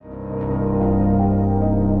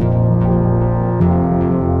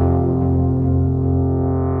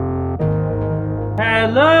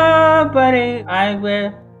Hello, buddy. I'm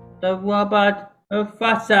with the robot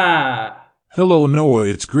Mufasa. Hello, Noah.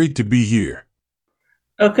 It's great to be here.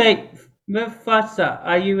 Okay, Mufasa,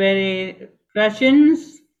 are you ready?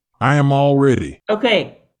 Questions? I am all ready.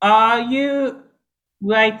 Okay, are you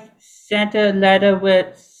write Santa letter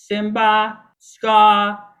with Simba,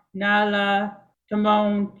 Scar, Nala,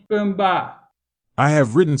 Timon, Pumbaa? I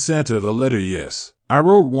have written Santa the letter, yes. I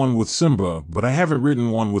wrote one with Simba, but I haven't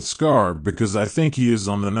written one with Scar because I think he is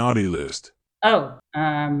on the naughty list. Oh,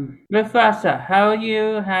 Mufasa, how are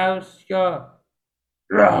you? How's your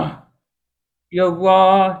raw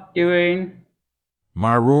doing?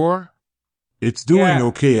 My roar? It's doing Yeah,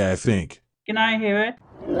 okay, I think. can I hear it?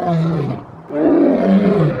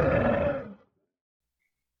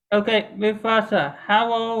 Okay, Mufasa,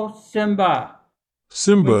 how old Simba?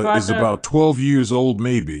 Simba is Mufasa, about 12 years old,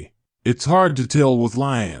 maybe. It's hard to tell with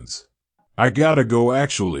lions. I gotta go,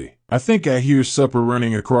 actually. I think I hear supper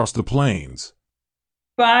running across the plains.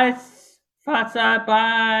 bye, Mufasa,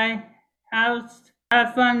 bye.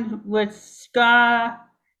 Have fun with Scar,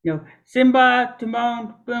 Simba,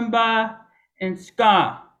 Timon, Pumbaa, and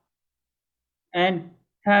Scar, and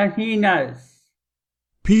hyenas.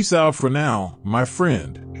 Peace out for now, my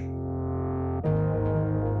friend.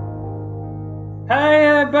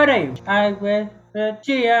 Hi, buddy. I with the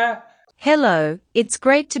Chia. Hello, it's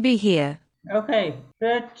great to be here. Okay,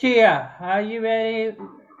 the Chia. Are you ready?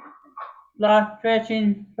 Last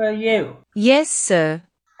question for you. Yes, sir.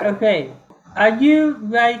 Okay. Are you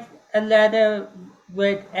write a letter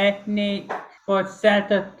with ethnic for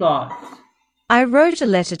Santa Claus? I wrote a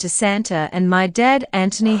letter to Santa and my dad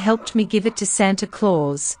Anthony helped me give it to Santa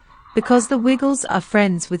Claus because the Wiggles are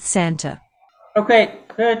friends with Santa. Okay,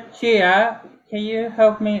 the Chia. Can you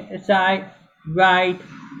help me decide right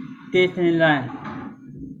Disneyland?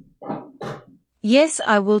 Yes,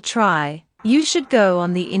 I will try. You should go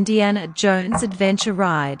on the Indiana Jones adventure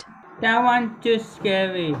ride. That one's too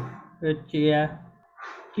scary, the Chia.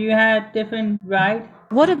 Do you have different ride?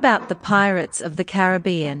 What about the Pirates of the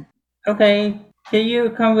Caribbean? Okay, can you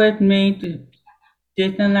come with me to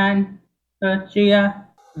Disneyland, Gia?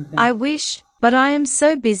 Okay. I wish, but I am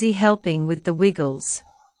so busy helping with the Wiggles.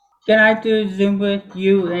 Can I do Zoom with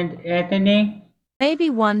you and Anthony? Maybe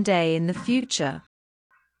one day in the future.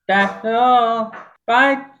 That's all.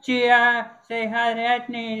 Bye, Gia. Say hi to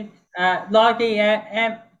Anthony, Lottie,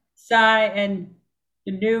 Cy, and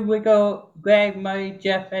the new Wiggle, Greg, Murray,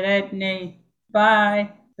 Jeff, and Anthony.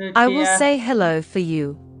 Bye, I will Gia. say hello for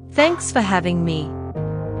you. Thanks for having me.